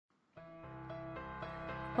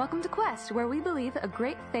Welcome to Quest, where we believe a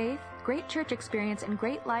great faith, great church experience, and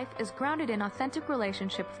great life is grounded in authentic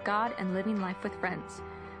relationship with God and living life with friends.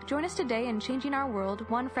 Join us today in changing our world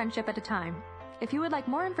one friendship at a time. If you would like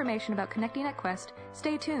more information about connecting at Quest,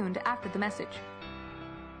 stay tuned after the message.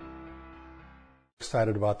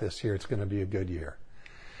 Excited about this year. It's going to be a good year.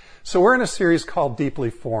 So we're in a series called Deeply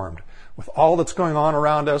Formed. With all that's going on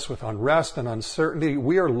around us, with unrest and uncertainty,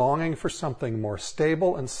 we are longing for something more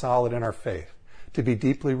stable and solid in our faith, to be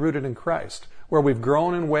deeply rooted in Christ, where we've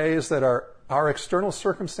grown in ways that our external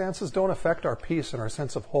circumstances don't affect our peace and our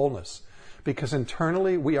sense of wholeness, because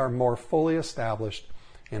internally we are more fully established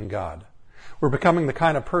in God. We're becoming the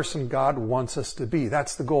kind of person God wants us to be.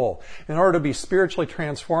 That's the goal. In order to be spiritually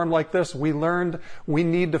transformed like this, we learned we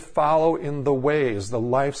need to follow in the ways, the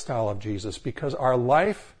lifestyle of Jesus, because our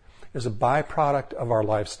life is a byproduct of our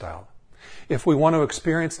lifestyle. If we want to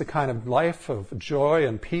experience the kind of life of joy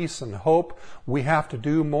and peace and hope, we have to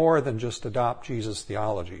do more than just adopt Jesus'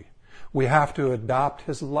 theology. We have to adopt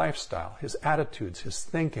his lifestyle, his attitudes, his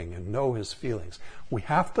thinking, and know his feelings. We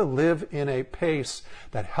have to live in a pace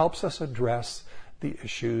that helps us address the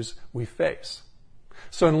issues we face.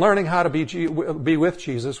 So in learning how to be with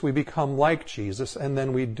Jesus, we become like Jesus, and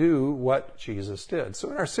then we do what Jesus did.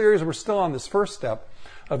 So in our series, we're still on this first step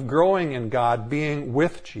of growing in God, being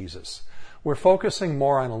with Jesus. We're focusing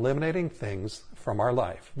more on eliminating things from our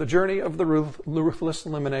life. The journey of the ruthless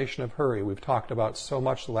elimination of hurry we've talked about so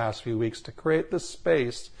much the last few weeks to create the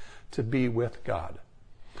space to be with God.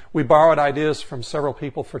 We borrowed ideas from several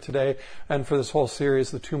people for today and for this whole series,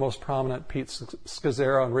 the two most prominent, Pete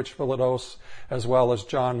Scazzero and Rich Villodas, as well as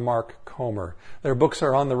John Mark Comer. Their books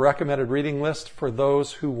are on the recommended reading list for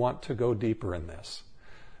those who want to go deeper in this.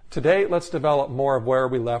 Today, let's develop more of where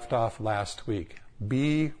we left off last week.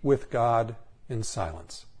 Be with God in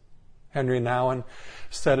silence. Henry Nouwen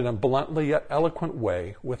said in a bluntly yet eloquent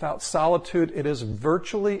way, without solitude, it is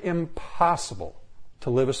virtually impossible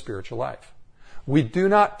to live a spiritual life. We do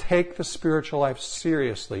not take the spiritual life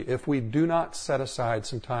seriously if we do not set aside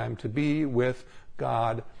some time to be with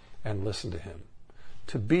God and listen to him.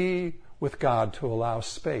 To be with God, to allow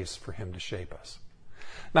space for him to shape us.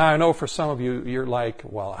 Now, I know for some of you, you're like,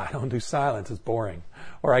 well, I don't do silence, it's boring.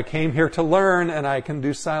 Or I came here to learn and I can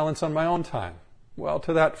do silence on my own time. Well,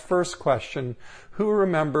 to that first question, who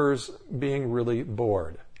remembers being really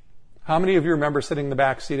bored? How many of you remember sitting in the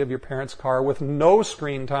back seat of your parents' car with no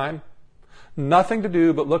screen time, nothing to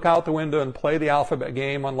do but look out the window and play the alphabet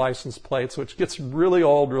game on license plates, which gets really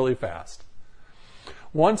old really fast?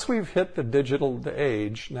 Once we've hit the digital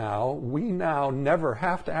age now, we now never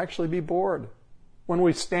have to actually be bored. When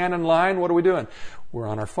we stand in line, what are we doing? We're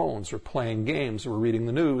on our phones, we're playing games, we're reading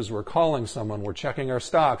the news, we're calling someone, we're checking our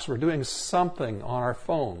stocks, we're doing something on our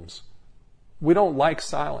phones. We don't like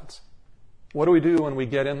silence. What do we do when we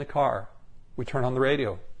get in the car? We turn on the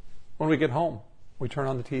radio. When we get home, we turn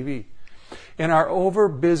on the TV. In our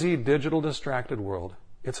over-busy, digital distracted world,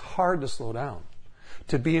 it's hard to slow down,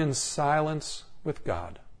 to be in silence with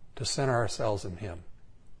God, to center ourselves in him.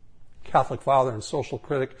 Catholic father and social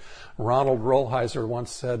critic Ronald Rolheiser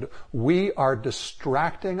once said, "We are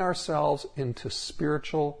distracting ourselves into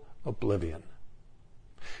spiritual oblivion."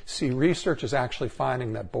 See, research is actually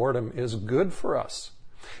finding that boredom is good for us.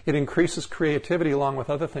 It increases creativity along with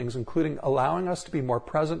other things, including allowing us to be more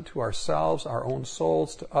present to ourselves, our own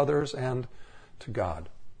souls, to others, and to God.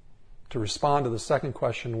 To respond to the second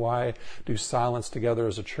question, why do silence together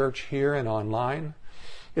as a church here and online?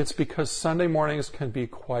 It's because Sunday mornings can be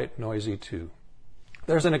quite noisy too.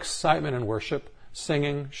 There's an excitement in worship,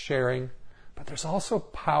 singing, sharing, but there's also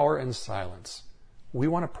power in silence. We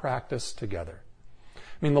want to practice together. I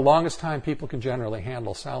mean, the longest time people can generally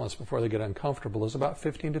handle silence before they get uncomfortable is about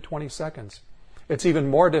 15 to 20 seconds. It's even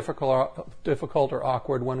more difficult or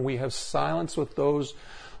awkward when we have silence with those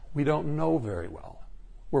we don't know very well.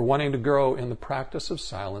 We're wanting to grow in the practice of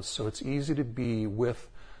silence so it's easy to be with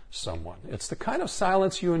someone. It's the kind of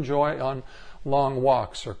silence you enjoy on long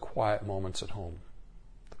walks or quiet moments at home.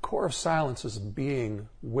 The core of silence is being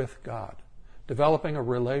with God, developing a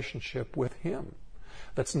relationship with him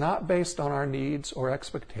that's not based on our needs or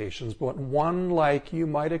expectations, but one like you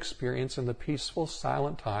might experience in the peaceful,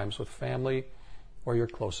 silent times with family or your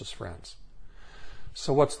closest friends.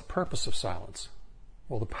 So what's the purpose of silence?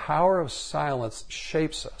 Well, the power of silence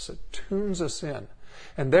shapes us. It tunes us in,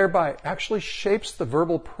 and thereby actually shapes the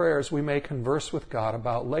verbal prayers we may converse with God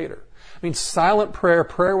about later. I mean, silent prayer,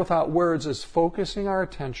 prayer without words, is focusing our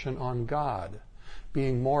attention on God,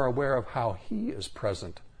 being more aware of how he is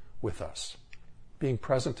present with us. Being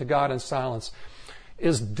present to God in silence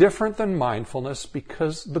is different than mindfulness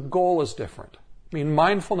because the goal is different. I mean,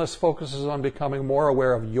 mindfulness focuses on becoming more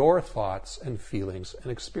aware of your thoughts and feelings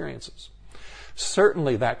and experiences.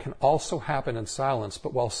 Certainly that can also happen in silence,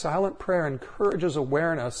 but while silent prayer encourages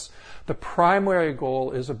awareness, the primary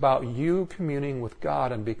goal is about you communing with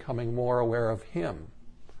God and becoming more aware of Him.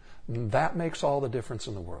 And that makes all the difference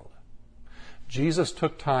in the world. Jesus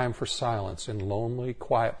took time for silence in lonely,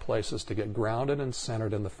 quiet places to get grounded and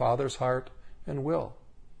centered in the Father's heart and will.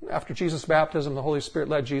 After Jesus' baptism, the Holy Spirit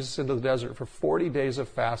led Jesus into the desert for 40 days of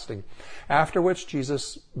fasting, after which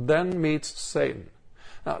Jesus then meets Satan.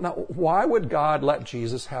 Now, why would God let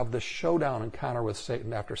Jesus have this showdown encounter with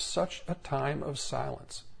Satan after such a time of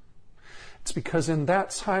silence? It's because in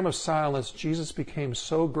that time of silence, Jesus became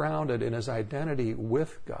so grounded in his identity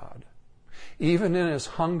with God. Even in his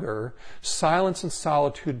hunger, silence and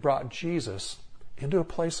solitude brought Jesus into a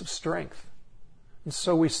place of strength. And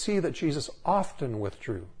so we see that Jesus often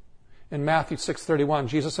withdrew. In Matthew 6:31,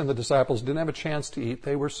 Jesus and the disciples didn't have a chance to eat.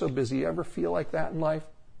 They were so busy. You ever feel like that in life?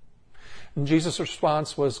 And Jesus'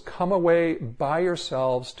 response was, "Come away by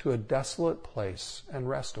yourselves to a desolate place and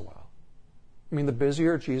rest a while." I mean, the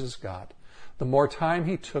busier Jesus got, the more time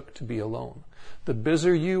he took to be alone. The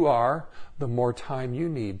busier you are, the more time you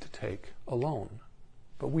need to take alone.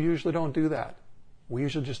 But we usually don't do that. We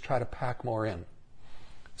usually just try to pack more in.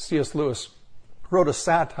 C.S. Lewis wrote a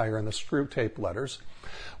satire in the Screwtape Letters,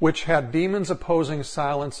 which had demons opposing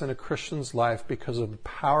silence in a Christian's life because of the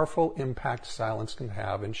powerful impact silence can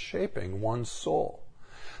have in shaping one's soul.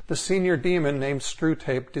 The senior demon, named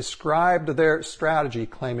Screwtape, described their strategy,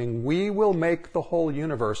 claiming, "We will make the whole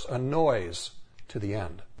universe a noise to the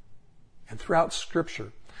end." And throughout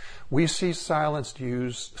Scripture, we see silence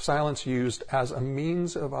used as a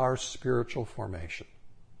means of our spiritual formation.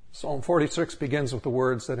 Psalm 46 begins with the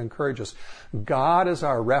words that encourage us. God is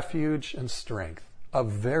our refuge and strength, a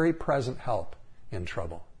very present help in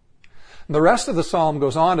trouble. And the rest of the psalm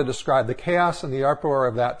goes on to describe the chaos and the uproar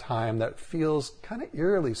of that time that feels kind of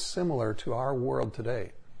eerily similar to our world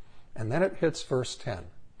today. And then it hits verse 10.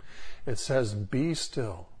 It says, "Be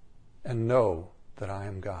still and know that I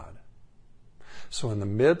am God." So in the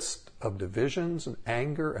midst of divisions and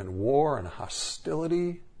anger and war and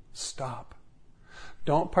hostility, stop.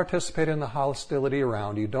 Don't participate in the hostility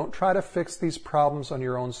around you. Don't try to fix these problems on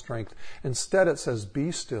your own strength. Instead, it says,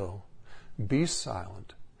 be still, be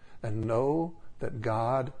silent, and know that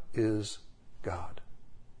God is God.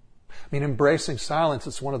 I mean, embracing silence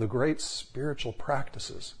is one of the great spiritual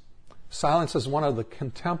practices. Silence is one of the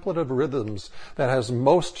contemplative rhythms that has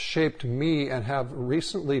most shaped me and have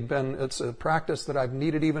recently been, it's a practice that I've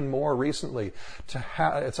needed even more recently. It's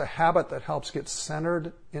a habit that helps get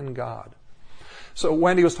centered in God. So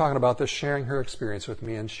Wendy was talking about this, sharing her experience with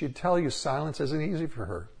me, and she'd tell you silence isn't easy for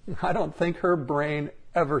her. I don't think her brain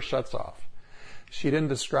ever shuts off. She didn't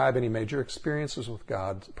describe any major experiences with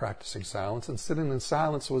God practicing silence, and sitting in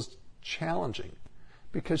silence was challenging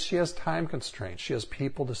because she has time constraints. She has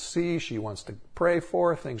people to see, she wants to pray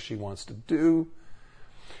for, things she wants to do.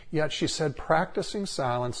 Yet she said practicing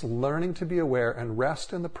silence, learning to be aware and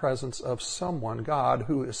rest in the presence of someone, God,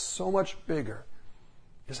 who is so much bigger,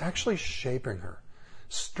 is actually shaping her,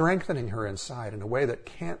 strengthening her inside in a way that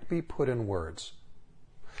can't be put in words.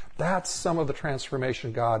 That's some of the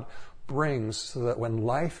transformation God brings so that when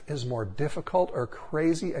life is more difficult or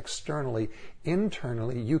crazy externally,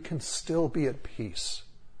 internally, you can still be at peace.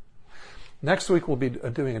 Next week we'll be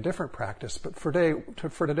doing a different practice, but for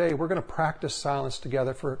today we're going to practice silence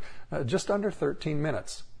together for just under 13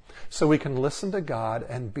 minutes so we can listen to God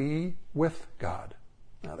and be with God.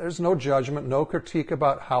 Now, there's no judgment, no critique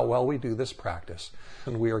about how well we do this practice.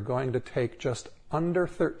 And we are going to take just under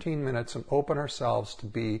 13 minutes and open ourselves to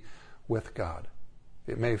be with God.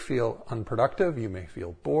 It may feel unproductive. You may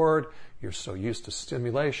feel bored. You're so used to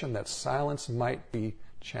stimulation that silence might be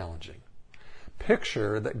challenging.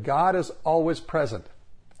 Picture that God is always present.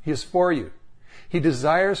 He is for you. He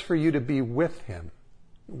desires for you to be with Him.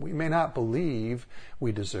 We may not believe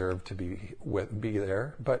we deserve to be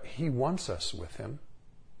there, but He wants us with Him.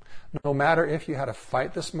 No matter if you had a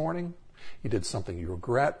fight this morning, you did something you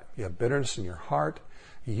regret, you have bitterness in your heart,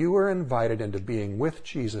 you are invited into being with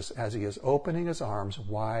Jesus as He is opening His arms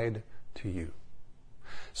wide to you.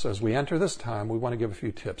 So as we enter this time, we want to give a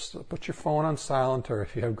few tips. So put your phone on silent, or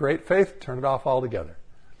if you have great faith, turn it off altogether.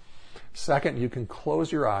 Second, you can close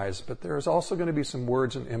your eyes, but there is also going to be some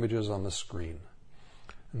words and images on the screen.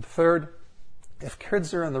 And third, if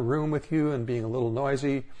kids are in the room with you and being a little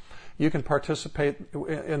noisy, you can participate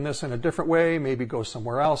in this in a different way, maybe go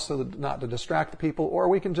somewhere else so that not to distract the people, or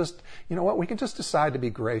we can just, we can just decide to be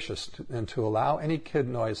gracious and to allow any kid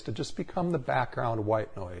noise to just become the background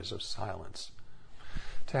white noise of silence.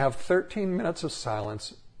 to have 13 minutes of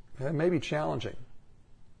silence, it may be challenging.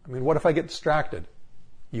 I mean, what if I get distracted?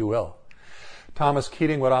 You will. Thomas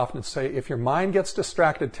Keating would often say, if your mind gets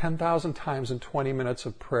distracted 10,000 times in 20 minutes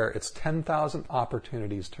of prayer, it's 10,000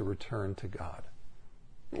 opportunities to return to God.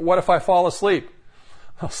 What if I fall asleep?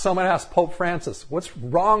 Someone asked Pope Francis, what's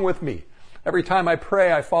wrong with me? Every time I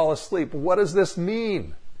pray, I fall asleep. What does this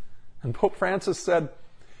mean? And Pope Francis said,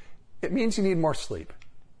 it means you need more sleep.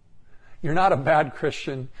 You're not a bad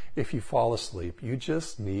Christian if you fall asleep. You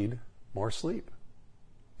just need more sleep.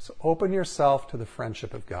 So open yourself to the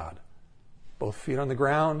friendship of God. Both feet on the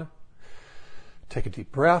ground. Take a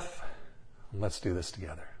deep breath. And let's do this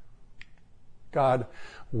together. God,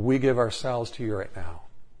 we give ourselves to you right now.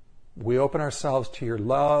 We open ourselves to your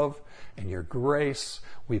love and your grace.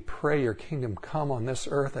 We pray your kingdom come on this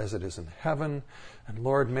earth as it is in heaven. And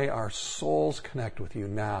Lord, may our souls connect with you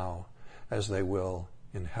now as they will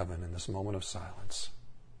in heaven in this moment of silence.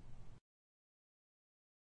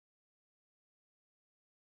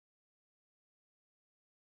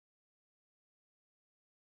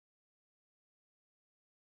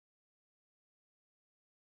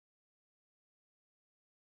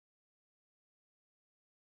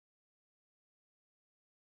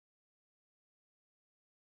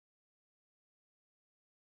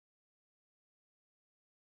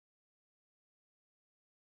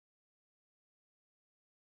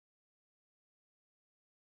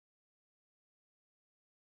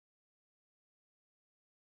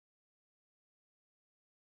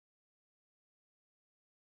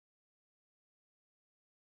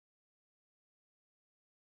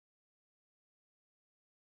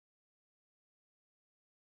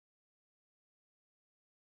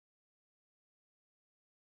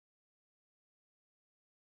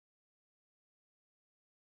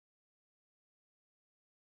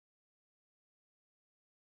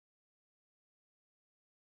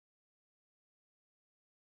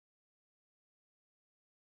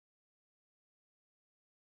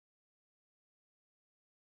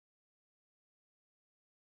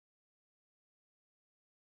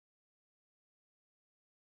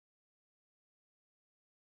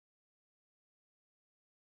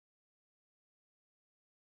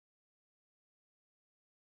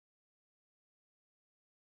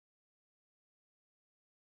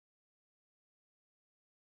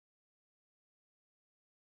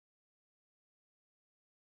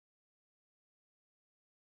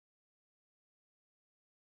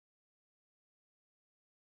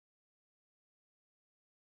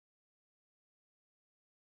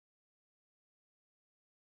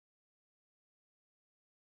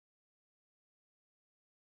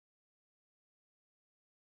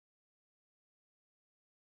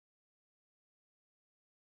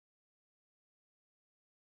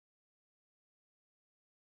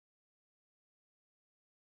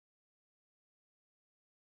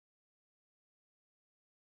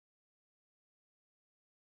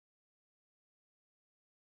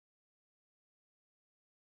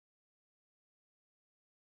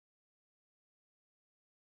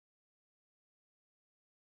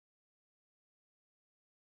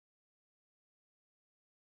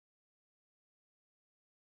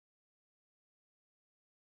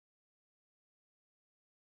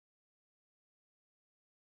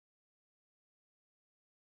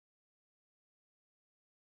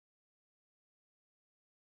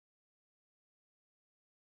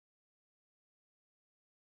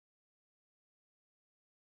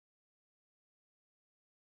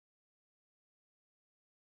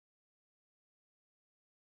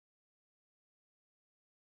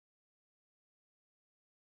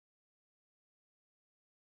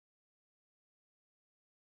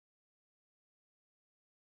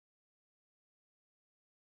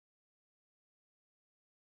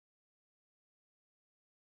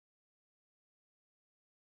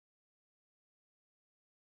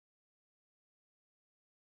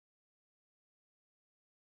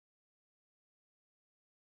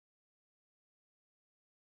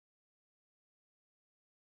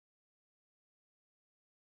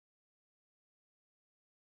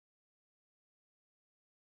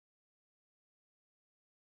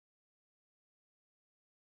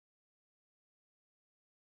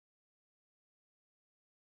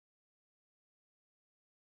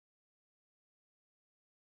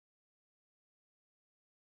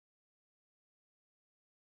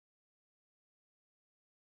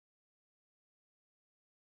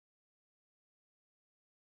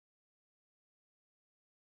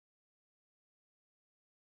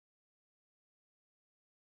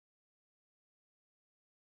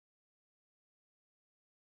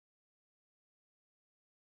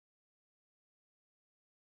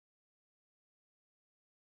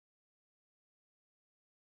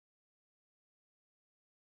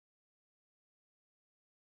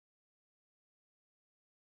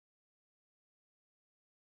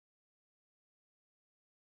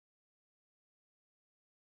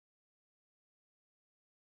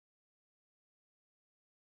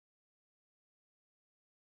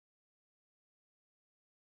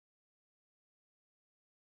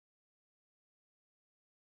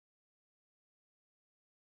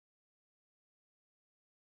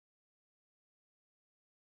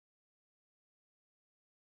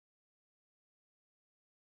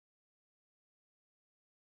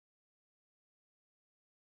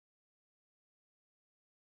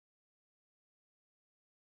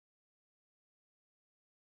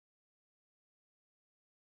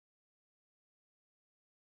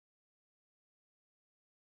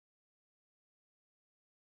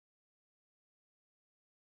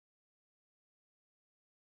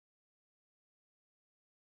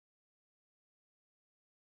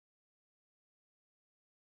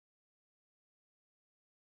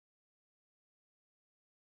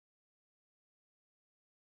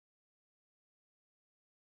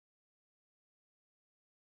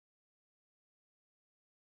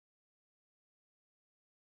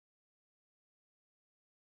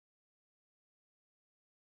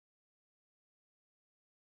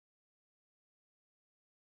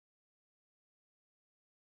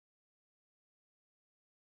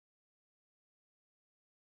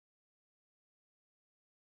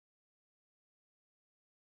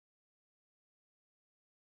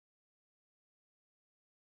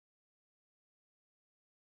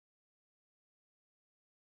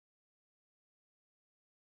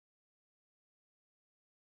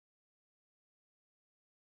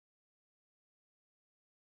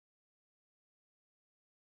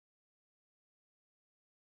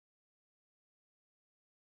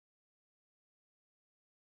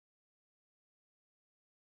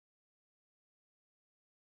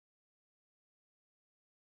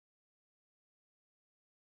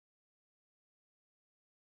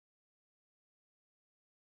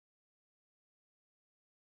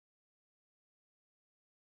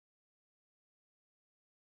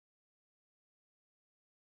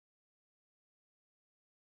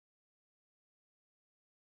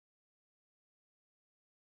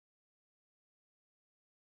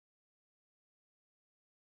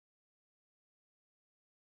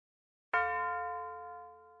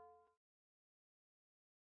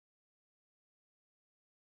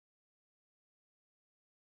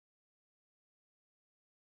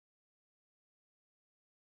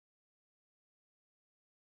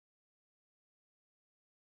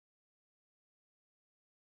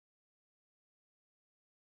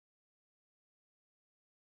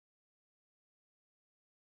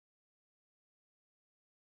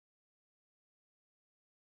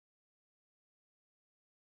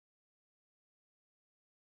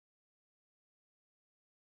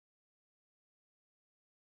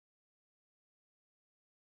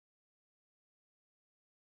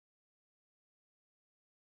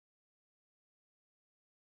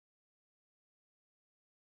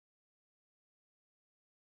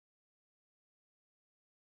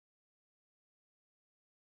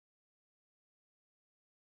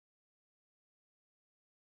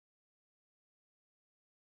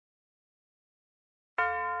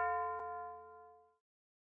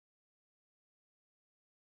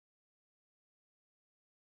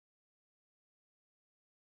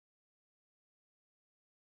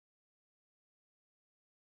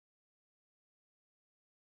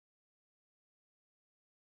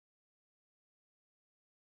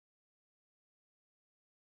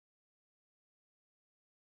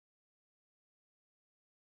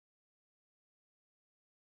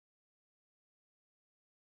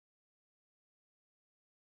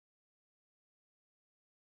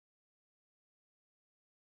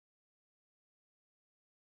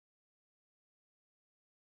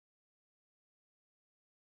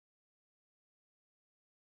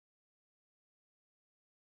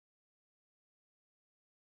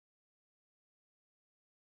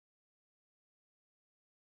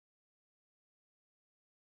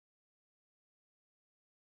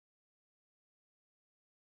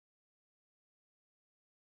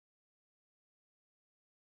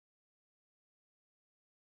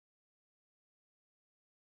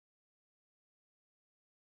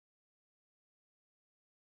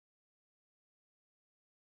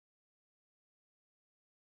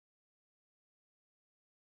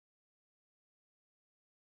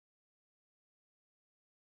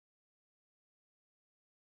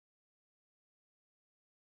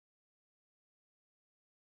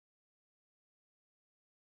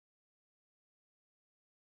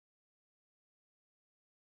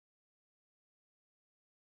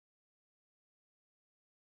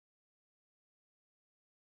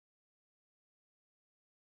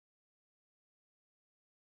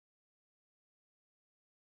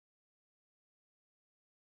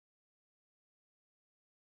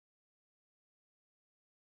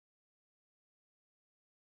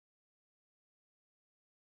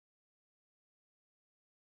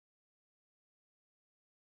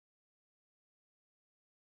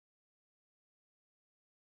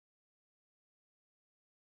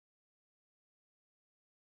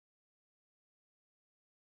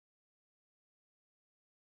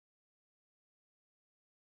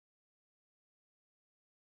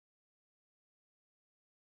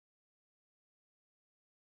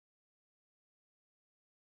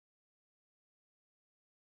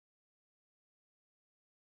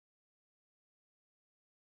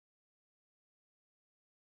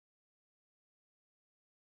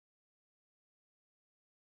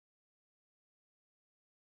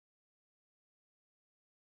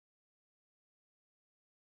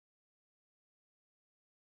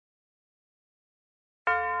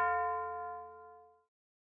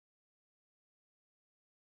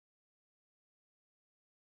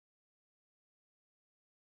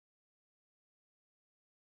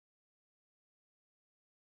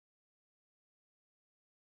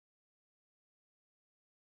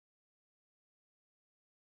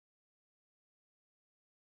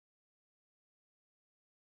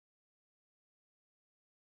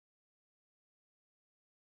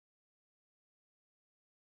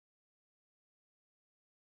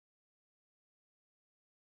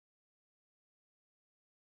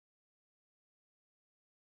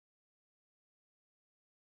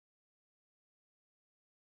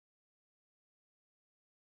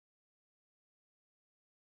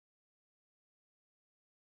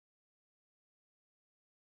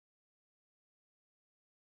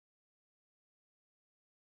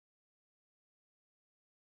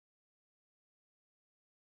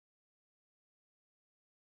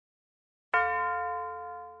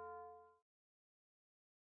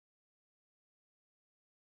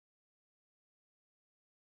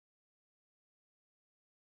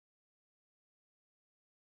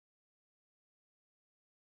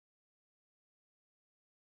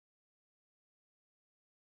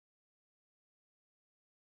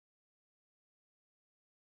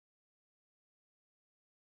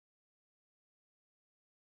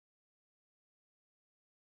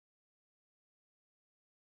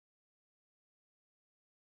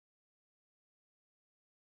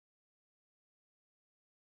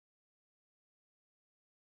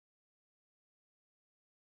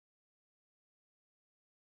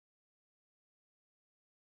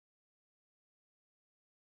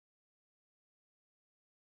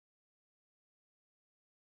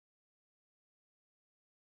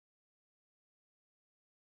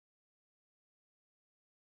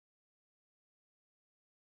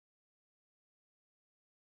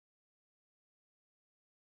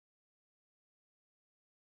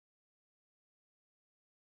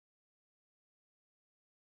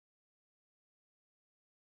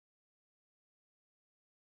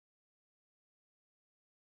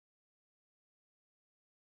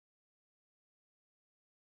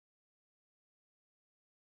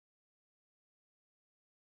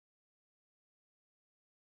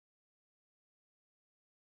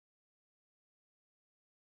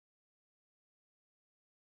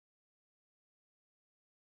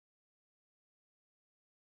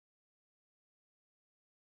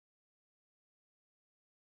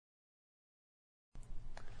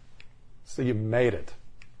 So you made it.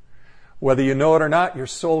 Whether you know it or not, your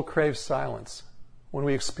soul craves silence. When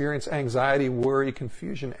we experience anxiety, worry,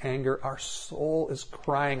 confusion, anger, our soul is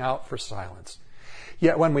crying out for silence.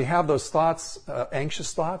 Yet when we have those thoughts,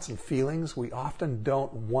 anxious thoughts and feelings, we often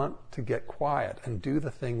don't want to get quiet and do the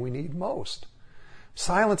thing we need most.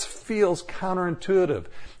 Silence feels counterintuitive.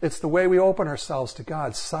 It's the way we open ourselves to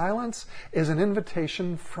God. Silence is an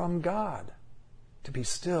invitation from God to be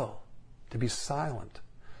still, to be silent,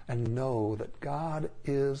 and know that God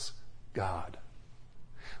is God.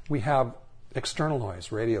 We have external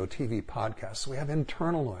noise, radio, TV, podcasts. We have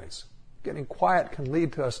internal noise. Getting quiet can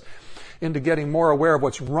lead to us into getting more aware of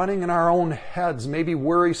what's running in our own heads. Maybe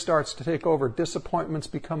worry starts to take over. Disappointments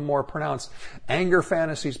become more pronounced. Anger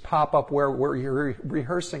fantasies pop up where you're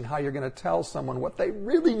rehearsing how you're going to tell someone what they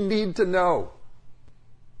really need to know.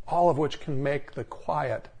 All of which can make the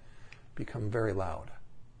quiet become very loud.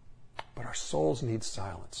 But our souls need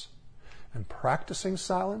silence. And practicing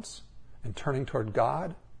silence and turning toward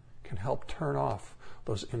God can help turn off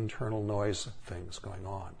those internal noise things going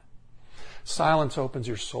on. Silence opens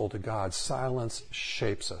your soul to God. Silence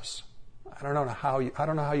shapes us. I don't know how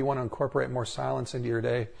you want to incorporate more silence into your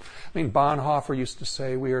day. I mean, Bonhoeffer used to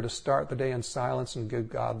say we are to start the day in silence and give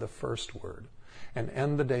God the first word, and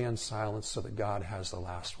end the day in silence so that God has the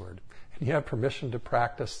last word. And you have permission to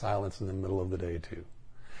practice silence in the middle of the day too.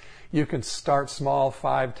 You can start small,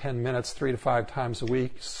 5-10 minutes, 3 to 5 times a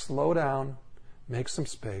week. Slow down, make some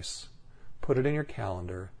space, put it in your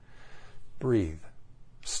calendar, breathe.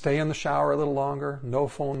 Stay in the shower a little longer, no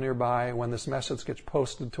phone nearby. When this message gets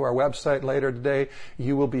posted to our website later today,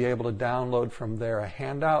 you will be able to download from there a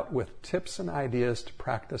handout with tips and ideas to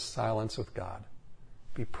practice silence with God.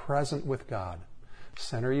 Be present with God.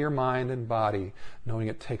 Center your mind and body, knowing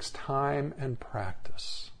it takes time and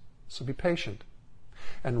practice. So be patient.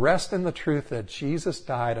 And rest in the truth that Jesus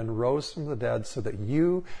died and rose from the dead so that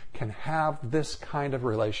you can have this kind of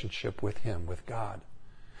relationship with Him, with God.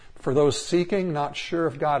 For those seeking, not sure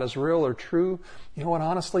if God is real or true, you know what,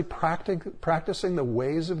 honestly, practicing the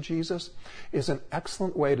ways of Jesus is an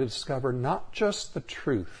excellent way to discover not just the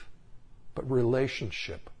truth, but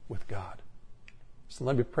relationship with God. So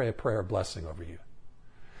let me pray a prayer of blessing over you.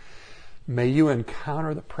 May you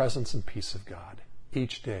encounter the presence and peace of God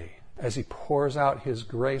each day as He pours out His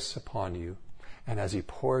grace upon you and as He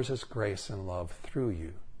pours His grace and love through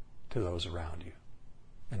you to those around you.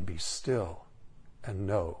 And be still and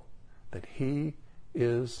know that He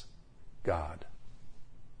is God.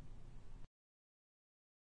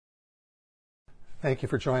 Thank you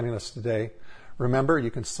for joining us today. Remember,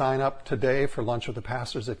 you can sign up today for Lunch with the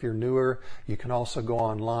Pastors if you're newer. You can also go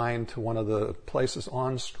online to one of the places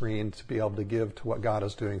on screen to be able to give to what God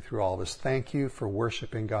is doing through all this. Thank you for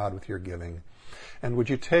worshiping God with your giving. And would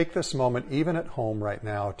you take this moment, even at home right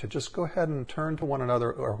now, to just go ahead and turn to one another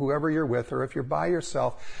or whoever you're with, or if you're by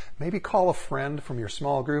yourself, maybe call a friend from your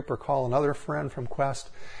small group or call another friend from Quest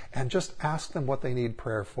and just ask them what they need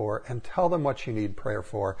prayer for and tell them what you need prayer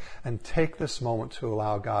for, and take this moment to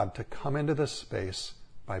allow God to come into this space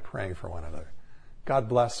by praying for one another. God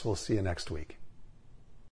bless. We'll see you next week.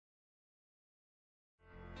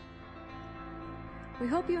 We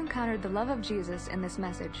hope you encountered the love of Jesus in this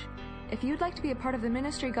message. If you'd like to be a part of the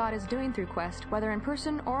ministry God is doing through Quest, whether in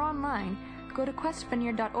person or online, go to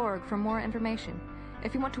questvineyard.org for more information.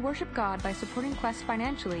 If you want to worship God by supporting Quest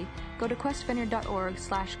financially, go to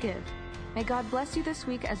questvineyard.org/give. May God bless you this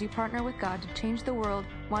week as you partner with God to change the world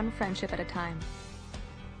one friendship at a time.